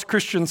Thomas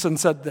Christensen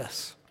said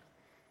this.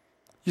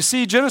 You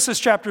see, Genesis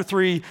chapter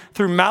 3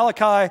 through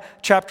Malachi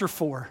chapter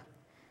 4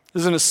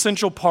 is an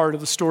essential part of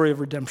the story of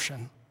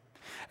redemption.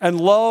 And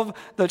love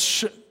that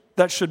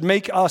should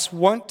make us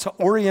want to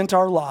orient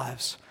our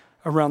lives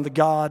around the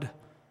God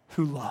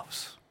who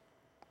loves.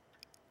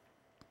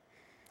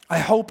 I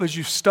hope as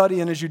you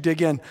study and as you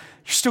dig in,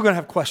 you're still going to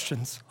have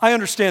questions. I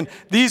understand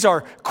these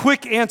are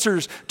quick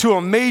answers to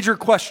a major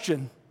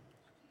question.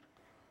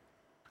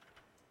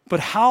 But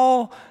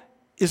how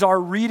is our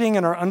reading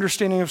and our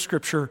understanding of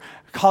Scripture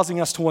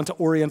causing us to want to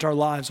orient our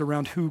lives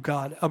around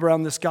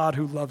around this God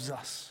who loves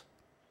us?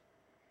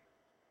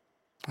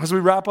 As we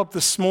wrap up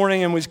this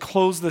morning and we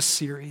close this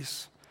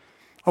series,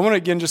 I want to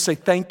again just say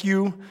thank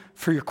you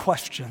for your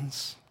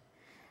questions.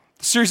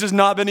 The series has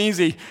not been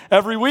easy.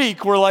 Every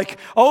week we're like,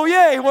 oh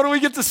yay, what do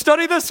we get to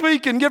study this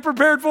week and get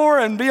prepared for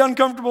and be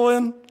uncomfortable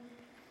in?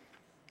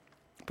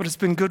 But it's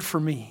been good for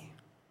me.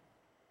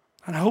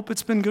 And I hope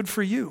it's been good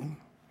for you.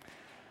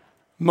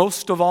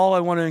 Most of all, I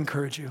want to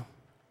encourage you.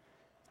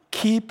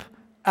 Keep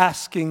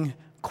asking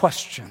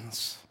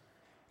questions.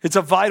 It's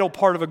a vital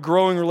part of a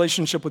growing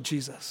relationship with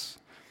Jesus.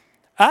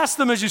 Ask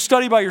them as you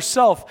study by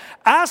yourself.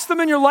 Ask them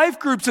in your life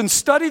groups and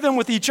study them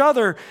with each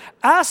other.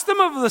 Ask them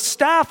of the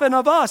staff and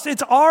of us.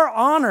 It's our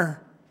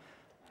honor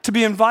to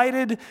be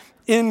invited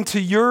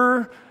into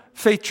your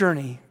faith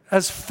journey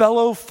as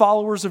fellow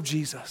followers of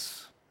Jesus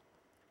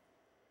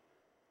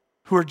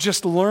who are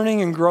just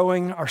learning and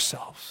growing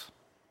ourselves.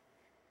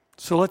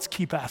 So let's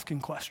keep asking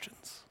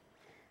questions.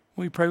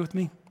 Will you pray with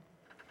me?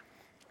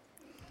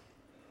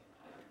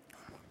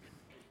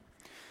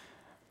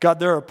 God,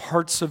 there are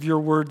parts of your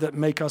word that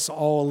make us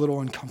all a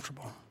little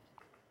uncomfortable.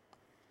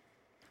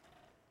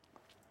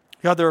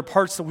 God, there are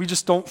parts that we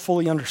just don't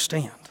fully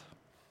understand.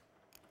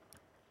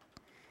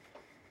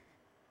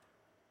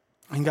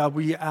 And God,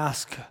 we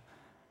ask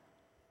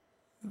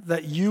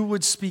that you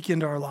would speak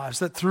into our lives,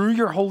 that through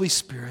your Holy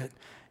Spirit,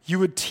 you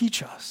would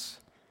teach us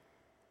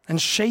and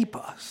shape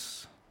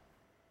us.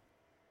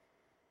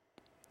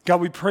 God,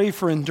 we pray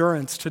for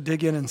endurance to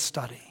dig in and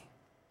study.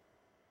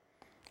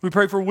 We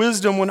pray for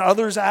wisdom when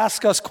others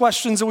ask us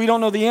questions that we don't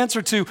know the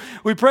answer to.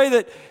 We pray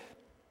that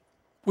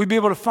we'd be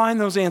able to find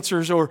those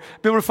answers or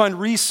be able to find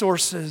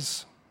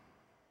resources.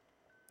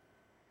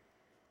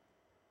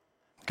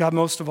 God,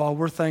 most of all,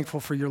 we're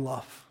thankful for your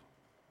love,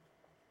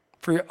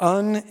 for your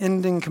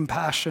unending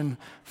compassion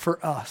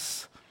for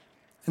us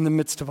in the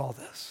midst of all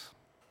this.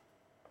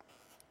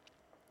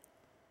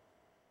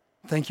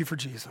 Thank you for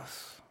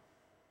Jesus.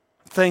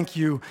 Thank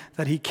you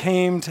that he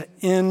came to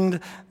end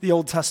the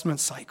Old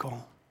Testament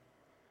cycle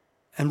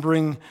and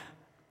bring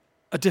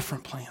a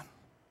different plan.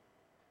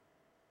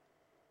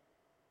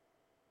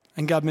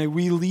 And God, may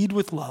we lead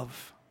with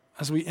love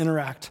as we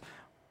interact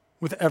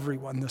with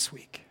everyone this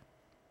week.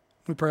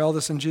 We pray all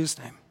this in Jesus'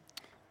 name.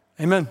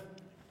 Amen.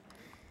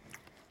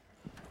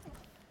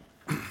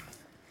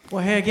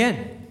 Well, hey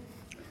again.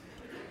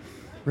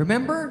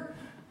 Remember?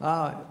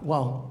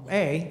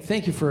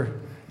 Thank you for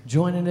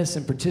joining us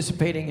and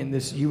participating in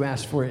this You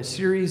Asked For It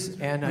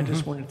series. And I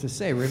just wanted to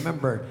say,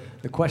 remember,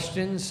 the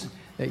questions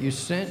that you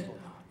sent,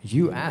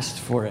 you asked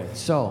for it.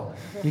 So,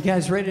 you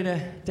guys ready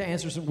to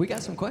answer some? We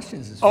got some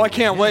questions this week. I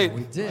can't wait.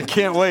 We did. I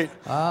can't wait.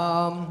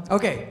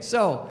 Okay,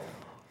 so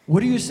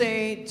what do you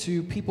say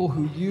to people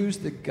who use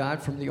the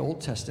God from the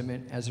Old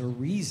Testament as a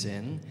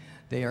reason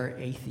they are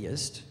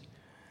atheist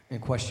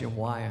and question,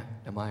 why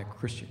am I a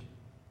Christian?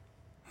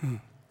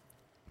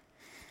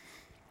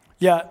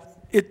 Yeah,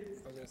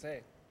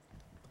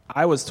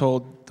 I was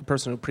told the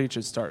person who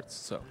preaches starts,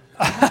 so.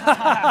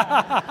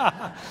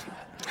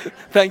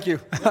 Thank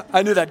you.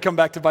 I knew that'd come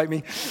back to bite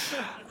me.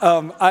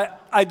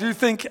 I do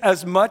think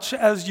as much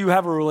as you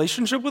have a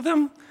relationship with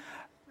him,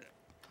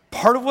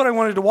 part of what I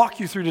wanted to walk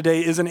you through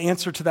today is an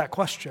answer to that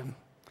question.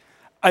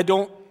 I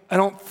don't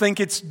think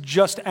it's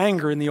just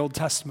anger in the Old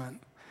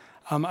Testament.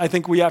 I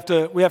think we have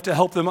to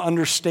help them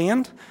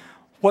understand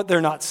what they're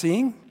not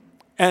seeing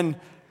and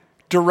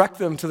direct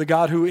them to the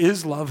God who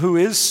is love, who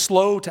is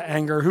slow to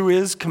anger, who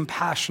is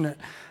compassionate.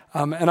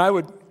 And I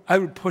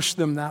would push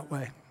them that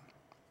way.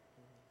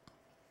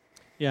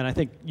 Yeah, and I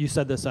think you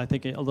said this, I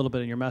think, a little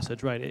bit in your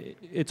message, right?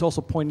 It's also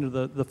pointing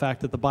to the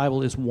fact that the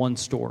Bible is one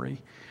story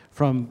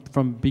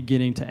from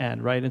beginning to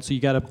end, right? And so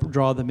you got to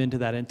draw them into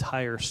that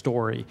entire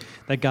story,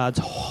 that God's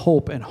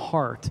hope and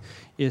heart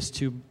is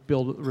to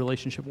build a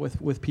relationship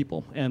with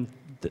people. And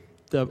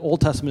the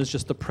Old Testament is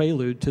just the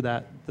prelude to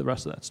that, the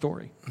rest of that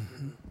story.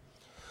 Mm-hmm.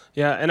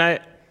 Yeah, and I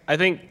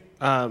think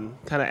kind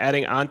of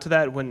adding on to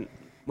that, when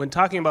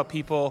talking about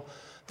people,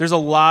 there's a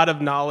lot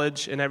of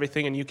knowledge and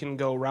everything, and you can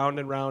go round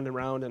and round and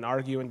round and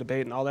argue and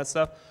debate and all that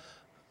stuff.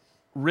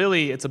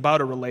 Really, it's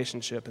about a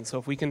relationship. And so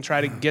if we can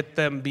try to get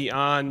them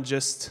beyond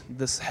just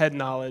this head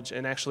knowledge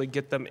and actually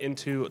get them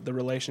into the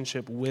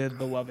relationship with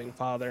the loving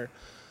Father,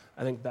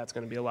 I think that's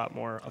going to be a lot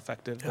more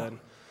effective than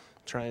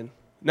trying.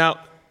 Now,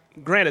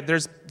 granted,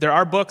 there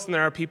are books and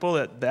there are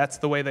people that's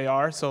the way they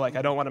are, so I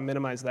don't want to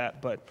minimize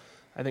that, but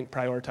I think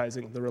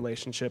prioritizing the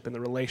relationship and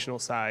the relational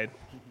side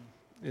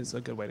is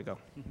a good way to go.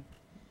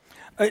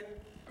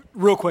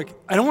 Real quick,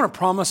 I don't want to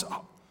promise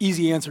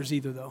easy answers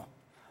either, though.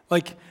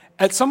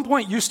 At some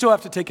point, you still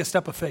have to take a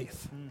step of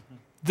faith. Mm-hmm.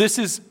 This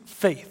is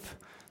faith.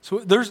 So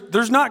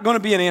there's not going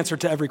to be an answer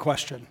to every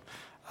question.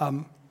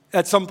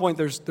 At some point,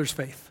 there's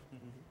faith.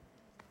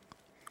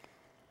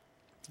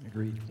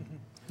 Agreed.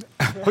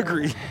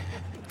 Agreed.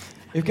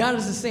 If God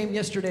is the same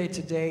yesterday,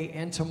 today,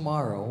 and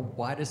tomorrow,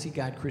 why does he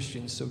guide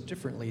Christians so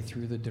differently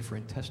through the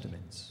different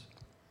testaments?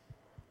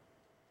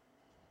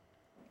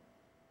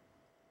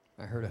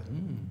 I heard a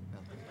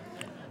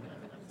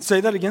Say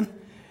that again.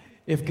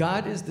 If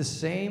God is the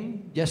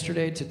same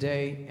yesterday,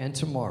 today, and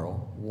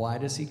tomorrow, why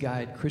does he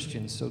guide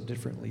Christians so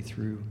differently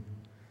through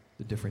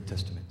the different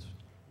testaments?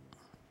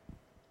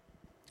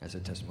 I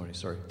said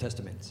testimonies,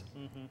 testaments.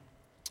 Mm-hmm.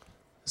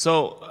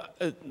 So,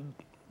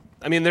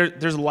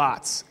 there's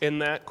lots in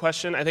that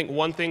question. I think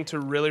one thing to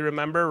really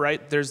remember,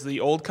 right, there's the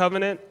Old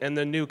Covenant and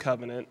the New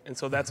Covenant, and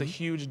so that's a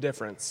huge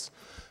difference.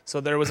 So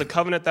there was a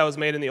covenant that was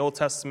made in the Old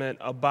Testament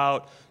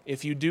about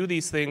if you do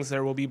these things,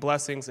 there will be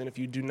blessings, and if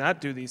you do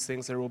not do these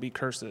things, there will be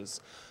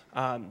curses.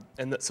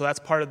 So that's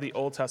part of the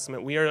Old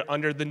Testament. We are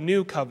under the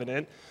new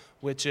covenant,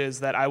 which is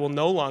that I will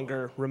no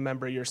longer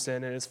remember your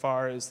sin, and as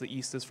far as the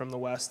east is from the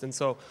west. And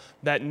so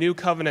that new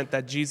covenant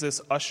that Jesus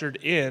ushered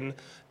in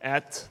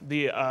at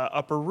the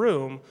upper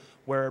room,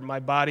 where my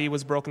body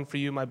was broken for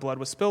you, my blood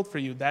was spilled for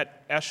you,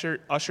 that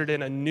ushered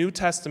in a new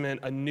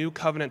testament, a new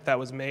covenant that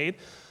was made.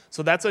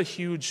 So that's a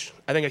huge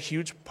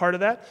part of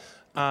that.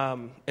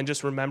 And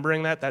just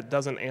remembering that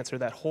doesn't answer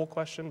that whole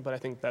question, but I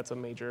think that's a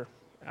major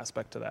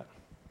aspect to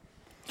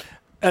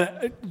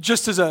that.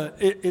 Just as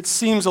it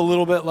seems a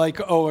little bit like,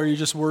 oh, are you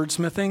just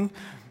wordsmithing?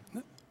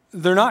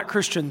 They're not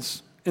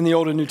Christians in the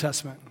Old and New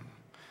Testament.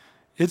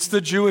 It's the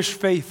Jewish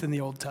faith in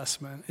the Old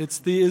Testament. It's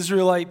the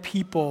Israelite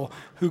people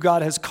who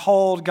God has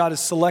called, God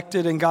has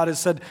selected, and God has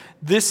said,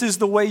 this is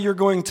the way you're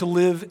going to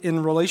live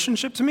in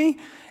relationship to me.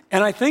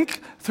 And I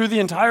think through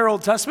the entire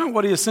Old Testament,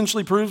 what he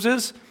essentially proves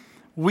is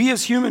we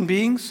as human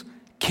beings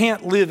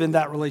can't live in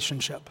that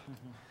relationship.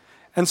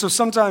 And so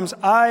sometimes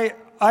I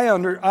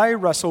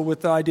wrestle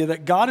with the idea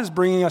that God is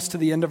bringing us to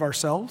the end of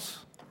ourselves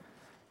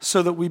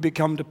so that we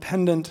become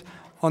dependent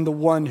on the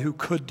one who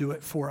could do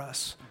it for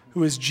us,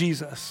 who is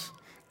Jesus.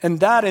 And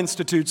that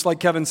institutes, like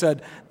Kevin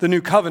said, the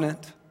new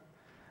covenant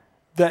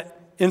that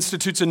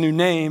institutes a new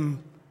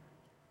name,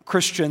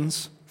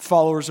 Christians,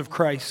 followers of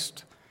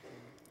Christ,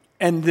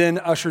 and then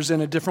ushers in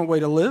a different way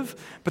to live.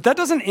 But that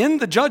doesn't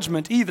end the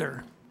judgment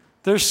either.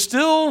 There's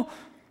still,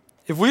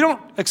 if we don't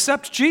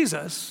accept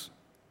Jesus,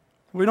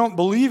 we don't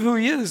believe who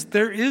he is,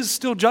 there is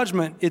still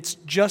judgment. It's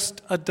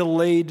just a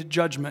delayed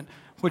judgment,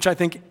 which I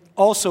think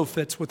also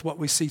fits with what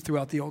we see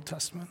throughout the Old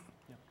Testament.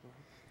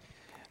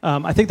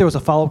 I think there was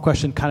a follow-up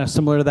question kind of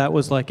similar to that,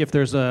 was like if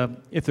there's a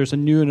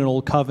new and an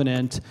old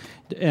covenant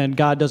and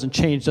God doesn't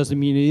change, doesn't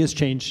mean he is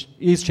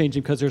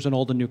changing because there's an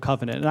old and new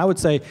covenant. And I would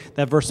say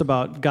that verse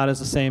about God is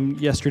the same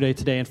yesterday,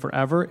 today, and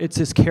forever, it's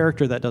his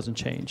character that doesn't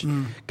change.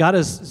 God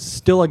is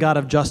still a God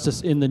of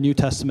justice in the New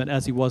Testament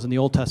as he was in the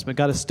Old Testament.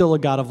 God is still a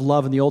God of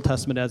love in the Old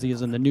Testament as he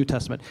is in the New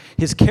Testament.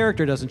 His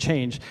character doesn't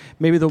change.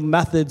 Maybe the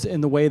methods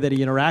and the way that he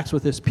interacts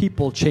with his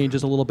people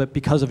changes a little bit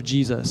because of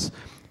Jesus.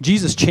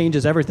 Jesus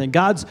changes everything.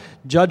 God's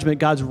judgment,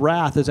 God's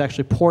wrath is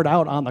actually poured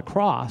out on the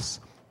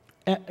cross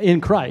in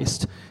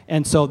Christ.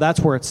 And so that's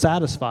where it's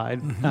satisfied.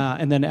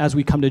 And then as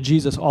we come to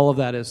Jesus, all of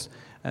that is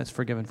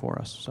forgiven for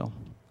us. So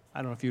I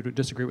don't know if you would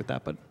disagree with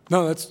that, but...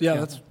 No, that's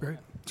great.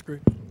 It's great.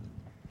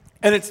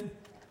 And it's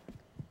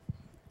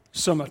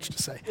so much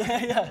to say.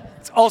 Yeah.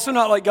 It's also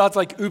not like God's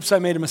like, oops, I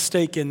made a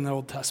mistake in the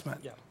Old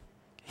Testament. Yeah.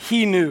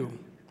 He knew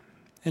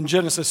in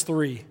Genesis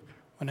 3,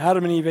 when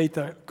Adam and Eve ate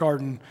the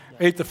garden,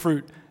 ate the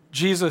fruit,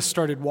 Jesus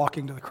started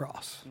walking to the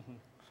cross.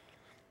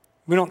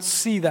 We don't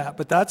see that,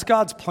 but that's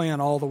God's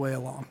plan all the way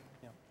along.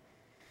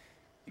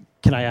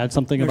 Can I add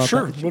something about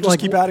sure. that? We'll just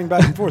keep adding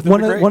back and forth.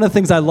 One of the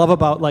things I love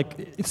about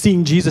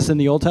seeing Jesus in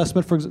the Old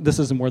Testament, for example, this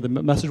isn't where the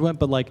message went,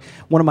 but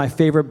one of my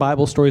favorite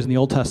Bible stories in the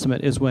Old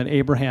Testament is when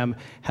Abraham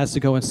has to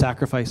go and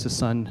sacrifice his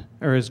son,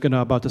 or is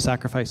about to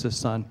sacrifice his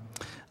son,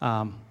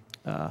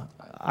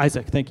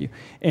 Isaac. Thank you.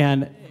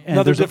 And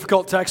another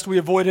difficult text we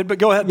avoided, but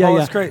go ahead, Paul.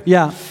 It's great.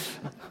 Yeah.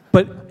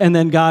 And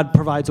then God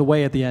provides a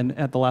way at the end,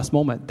 at the last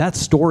moment. That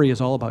story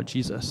is all about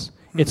Jesus.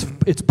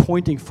 It's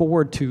pointing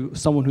forward to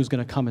someone who's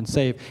going to come and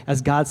save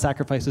as God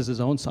sacrifices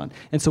his own son.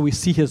 And so we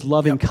see his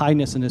loving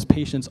kindness and his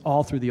patience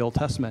all through the Old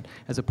Testament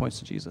as it points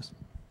to Jesus.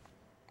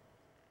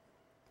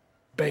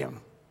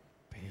 Bam.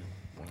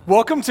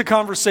 Welcome to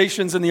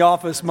Conversations in the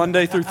Office,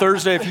 Monday through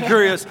Thursday, if you're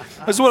curious.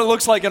 This is what it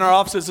looks like in our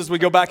offices as we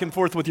go back and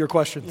forth with your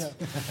questions.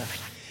 Yeah.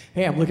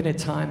 Hey, I'm looking at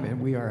time,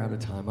 and we are out of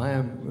time.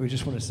 We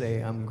just want to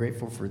say I'm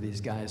grateful for these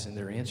guys and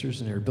their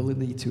answers and their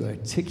ability to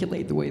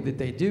articulate the way that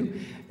they do.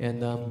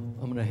 And I'm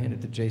going to hand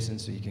it to Jason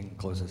so you can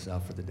close us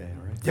out for the day,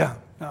 all right?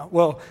 Yeah.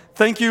 Well,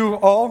 thank you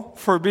all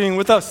for being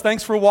with us.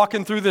 Thanks for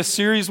walking through this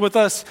series with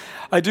us.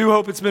 I do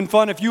hope it's been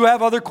fun. If you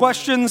have other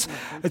questions,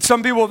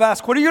 some people have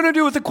asked, what are you going to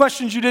do with the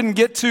questions you didn't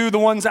get to, the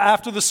ones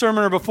after the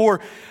sermon or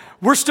before?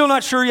 We're still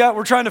not sure yet.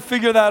 We're trying to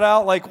figure that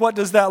out. What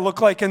does that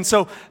look like? And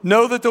so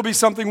know that there'll be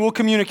something. We'll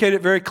communicate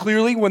it very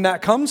clearly when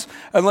that comes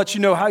and let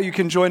you know how you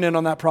can join in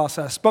on that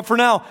process. But for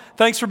now,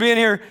 thanks for being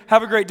here.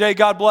 Have a great day.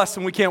 God bless,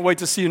 and we can't wait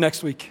to see you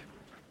next week.